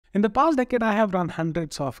In the past decade, I have run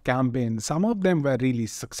hundreds of campaigns. Some of them were really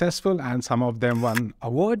successful and some of them won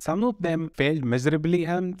awards. Some of them failed miserably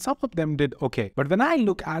and some of them did okay. But when I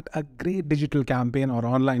look at a great digital campaign or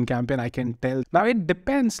online campaign, I can tell. Now it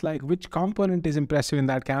depends like which component is impressive in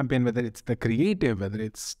that campaign, whether it's the creative, whether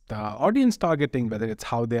it's the audience targeting, whether it's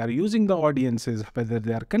how they are using the audiences, whether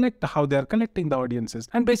they are how they are connecting the audiences,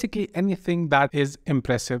 and basically anything that is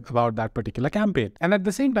impressive about that particular campaign. And at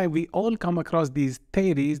the same time, we all come across these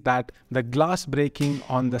theories that the glass breaking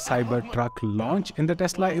on the Cybertruck launch in the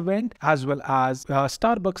Tesla event, as well as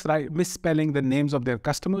Starbucks misspelling the names of their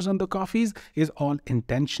customers on the coffees, is all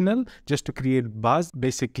intentional just to create buzz,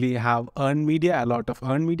 basically have earned media, a lot of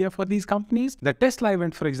earned media for these companies. The Tesla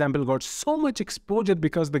event, for example, got so much exposure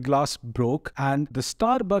because the glass broke, and the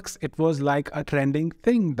Starbucks, it was like a trending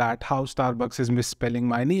thing that how Starbucks is misspelling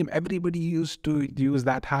my name. Everybody used to use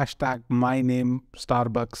that hashtag my name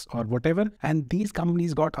Starbucks or whatever, and these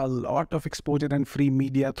companies got a lot of exposure and free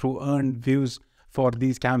media through earned views for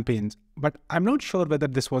these campaigns. But I'm not sure whether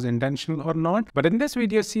this was intentional or not. But in this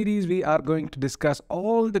video series, we are going to discuss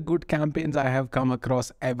all the good campaigns I have come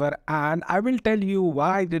across ever. And I will tell you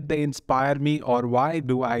why did they inspire me or why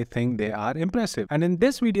do I think they are impressive. And in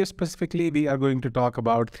this video specifically, we are going to talk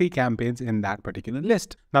about 3 campaigns in that particular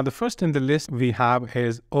list. Now, the first in the list we have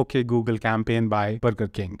is OK Google campaign by Burger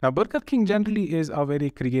King. Now, Burger King generally is a very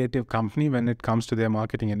creative company when it comes to their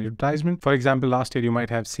marketing and advertisement. For example, last year you might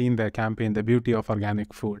have seen their campaign, The Beauty of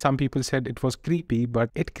Organic Food. Some people said it was creepy, but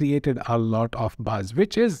it created a lot of buzz,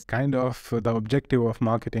 which is kind of the objective of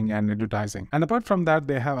marketing and advertising. And apart from that,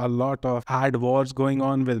 they have a lot of ad wars going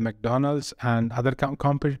on with McDonald's and other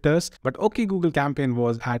competitors. But OK Google campaign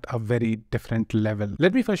was at a very different level.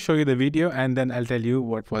 Let me first show you the video and then I'll tell you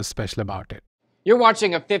what was special about it. You're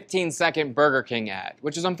watching a 15-second Burger King ad,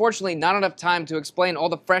 which is unfortunately not enough time to explain all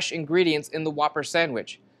the fresh ingredients in the Whopper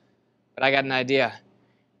sandwich. But I got an idea.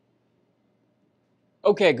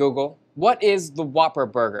 Okay, Google, what is the Whopper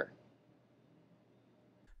burger?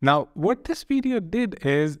 Now, what this video did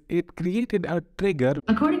is it created a trigger.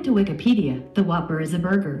 According to Wikipedia, the Whopper is a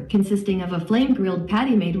burger consisting of a flame-grilled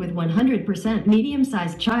patty made with 100%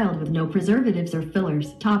 medium-sized child with no preservatives or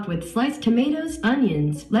fillers, topped with sliced tomatoes,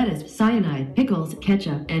 onions, lettuce, cyanide, pickles,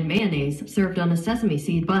 ketchup, and mayonnaise, served on a sesame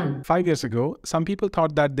seed bun. 5 years ago, some people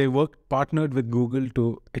thought that they partnered with Google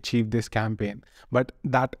to achieve this campaign, but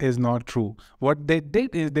that is not true. What they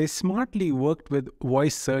did is they smartly worked with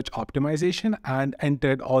voice search optimization and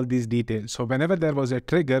entered all these details. So whenever there was a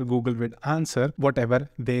trigger, Google would answer whatever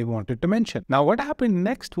they wanted to mention. Now, what happened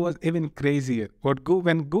next was even crazier.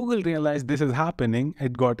 When Google realized this is happening,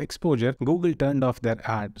 it got exposure. Google turned off their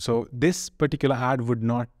ad. So this particular ad would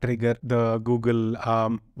not trigger the Google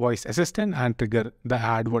voice assistant and trigger the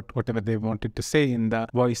ad, whatever they wanted to say in the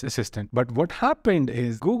voice assistant. But what happened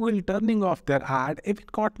is Google turning off their ad, it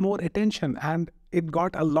got more attention and it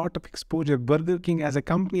got a lot of exposure. Burger King as a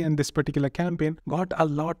company and this particular campaign got a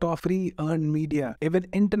lot of free earned media. Even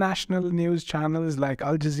international news channels like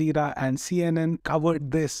Al Jazeera and CNN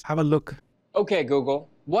covered this. Have a look. Okay, Google,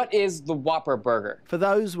 what is the Whopper burger? For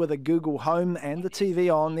those with a Google Home and the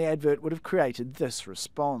TV on, the advert would have created this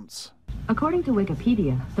response. According to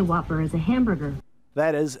Wikipedia, the Whopper is a hamburger.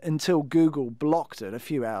 That is, until Google blocked it a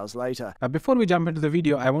few hours later. Now, before we jump into the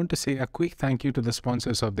video, I want to say a quick thank you to the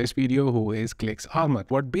sponsors of this video, who is ClicksArmor.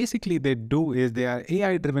 What basically they do is they are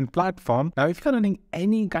AI-driven platform. Now, if you're running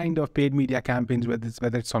any kind of paid media campaigns,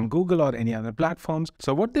 whether it's on Google or any other platforms,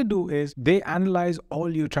 so what they do is they analyze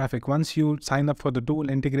all your traffic. Once you sign up for the tool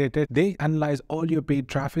integrated, they analyze all your paid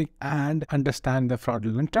traffic and understand the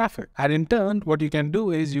fraudulent traffic. And in turn, what you can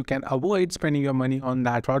do is you can avoid spending your money on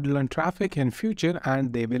that fraudulent traffic in future,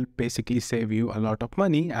 and they will basically save you a lot of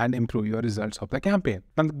money and improve your results of the campaign.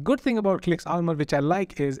 And the good thing about ClicksArmor, which I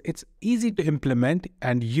like, is it's easy to implement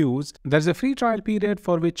and use. There's a free trial period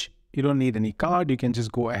for which you don't need any card. You can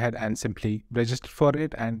just go ahead and simply register for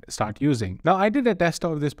it and start using. Now, I did a test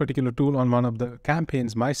of this particular tool on one of the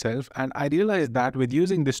campaigns myself, and I realized that with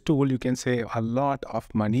using this tool, you can save a lot of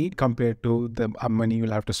money compared to the money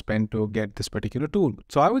you'll have to spend to get this particular tool.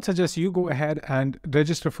 So I would suggest you go ahead and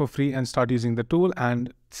register for free and start using the tool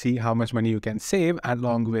and see how much money you can save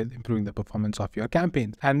along with improving the performance of your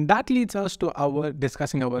campaign. And that leads us to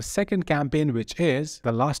discussing our second campaign, which is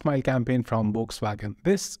the last mile campaign from Volkswagen.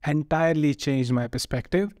 This entirely changed my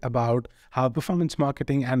perspective about how performance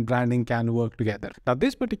marketing and branding can work together. Now,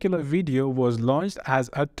 this particular video was launched as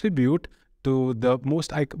a tribute to the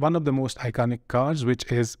one of the most iconic cars,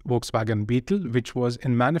 which is Volkswagen Beetle, which was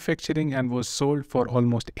in manufacturing and was sold for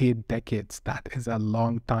almost 8 decades. That is a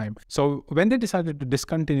long time. So when they decided to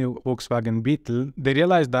discontinue Volkswagen Beetle, they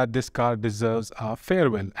realized that this car deserves a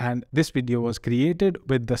farewell. And this video was created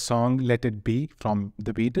with the song Let It Be from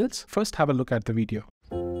the Beatles. First, have a look at the video.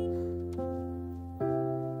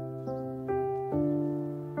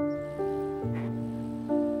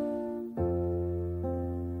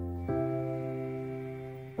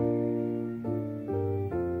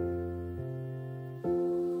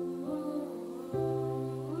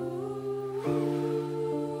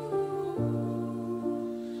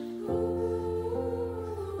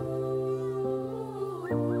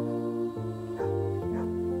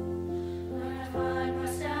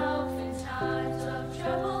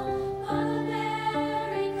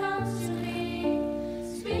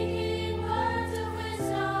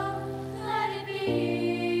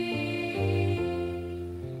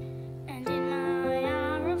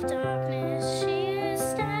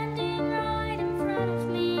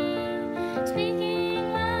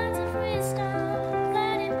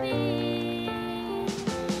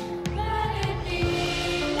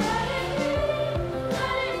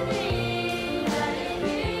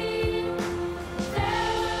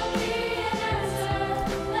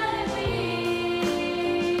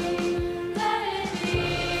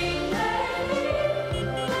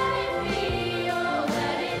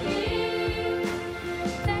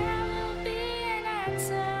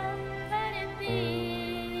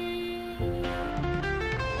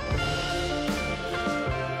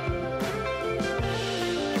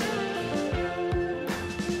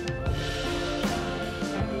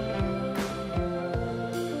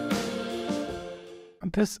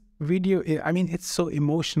 This video, I mean, it's so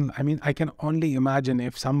emotional. I mean, I can only imagine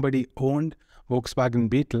if somebody owned Volkswagen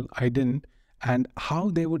Beetle, I didn't, and how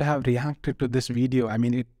they would have reacted to this video. I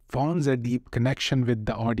mean, it forms a deep connection with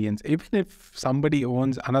the audience. Even if somebody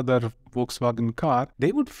owns another Volkswagen car,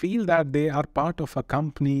 they would feel that they are part of a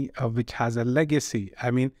company which has a legacy.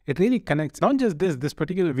 I mean, it really connects. Not just this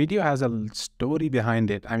particular video has a story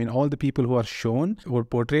behind it. I mean, all the people who are shown or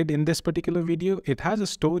portrayed in this particular video, it has a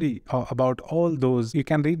story about all those. You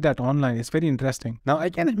can read that online. It's very interesting. Now, I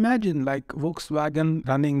can imagine like Volkswagen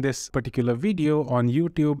running this particular video on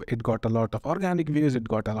YouTube. It got a lot of organic views. It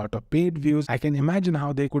got a lot of paid views. I can imagine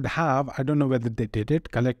how they could have, I don't know whether they did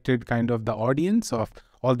it, collected kind of the audience of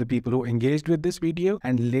all the people who engaged with this video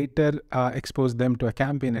and later exposed them to a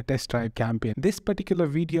campaign, a test drive campaign. This particular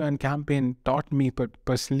video and campaign taught me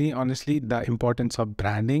personally, honestly, the importance of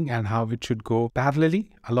branding and how it should go parallelly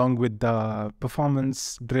along with the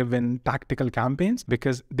performance-driven tactical campaigns,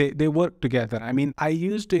 because they work together. I mean, I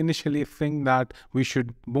used to initially think that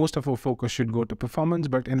most of our focus should go to performance,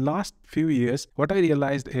 but in last few years, what I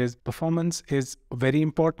realized is performance is very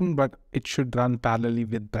important, but it should run parallelly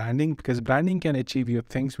with branding, because branding can achieve your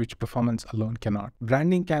things which performance alone cannot.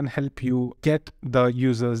 Branding can help you get the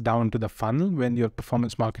users down to the funnel when your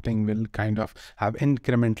performance marketing will kind of have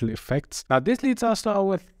incremental effects. Now, this leads us to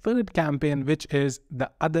our third campaign, which is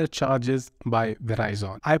the Other Charges by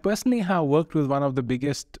Verizon. I personally have worked with one of the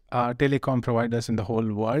biggest telecom providers in the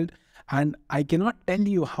whole world. And I cannot tell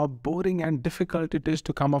you how boring and difficult it is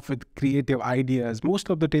to come up with creative ideas. Most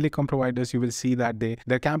of the telecom providers, you will see that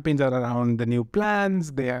their campaigns are around the new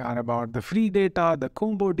plans, they are about the free data, the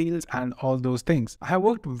combo deals, and all those things. I have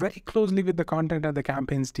worked very closely with the content and the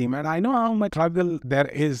campaigns team, and I know how much struggle there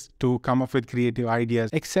is to come up with creative ideas,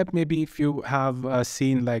 except maybe if you have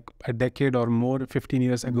seen like a decade or more, 15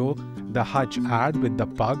 years ago, the Hutch ad with the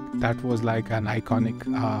pug. That was like an iconic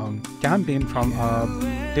campaign from a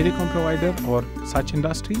telecom provider or such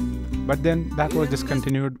industry, but then that was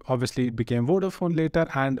discontinued. Obviously it became Vodafone later,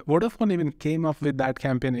 and Vodafone even came up with that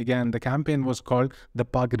campaign again. The campaign was called The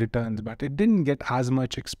Pug Returns, but it didn't get as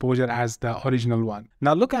much exposure as the original one.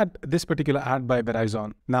 Now look at this particular ad by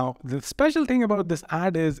Verizon. Now the special thing about this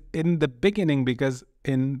ad is in the beginning, because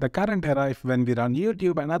in the current era, when we run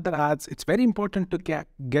YouTube and other ads, it's very important to get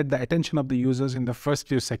the attention of the users in the first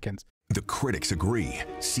few seconds. The critics agree.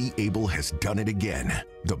 C. Abel has done it again.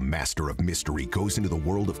 The master of mystery goes into the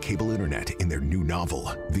world of cable internet in their new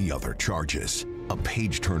novel, The Other Charges, a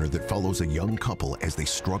page-turner that follows a young couple as they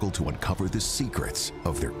struggle to uncover the secrets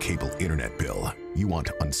of their cable internet bill. You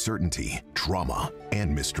want uncertainty, drama,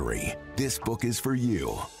 and mystery. This book is for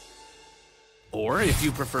you. Or if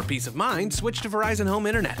you prefer peace of mind, switch to Verizon Home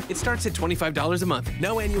Internet. It starts at $25 a month.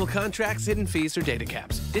 No annual contracts, hidden fees, or data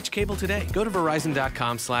caps. Ditch cable today. Go to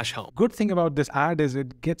verizon.com/home. Good thing about this ad is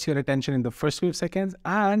it gets your attention in the first few seconds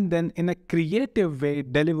and then in a creative way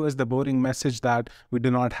delivers the boring message that we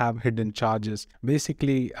do not have hidden charges.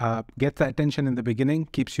 Basically, gets the attention in the beginning,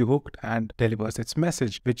 keeps you hooked, and delivers its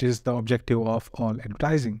message, which is the objective of all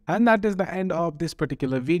advertising. And that is the end of this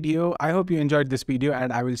particular video. I hope you enjoyed this video,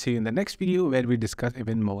 and I will see you in the next video where we discuss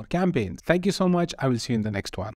even more campaigns. Thank you so much. I will see you in the next one.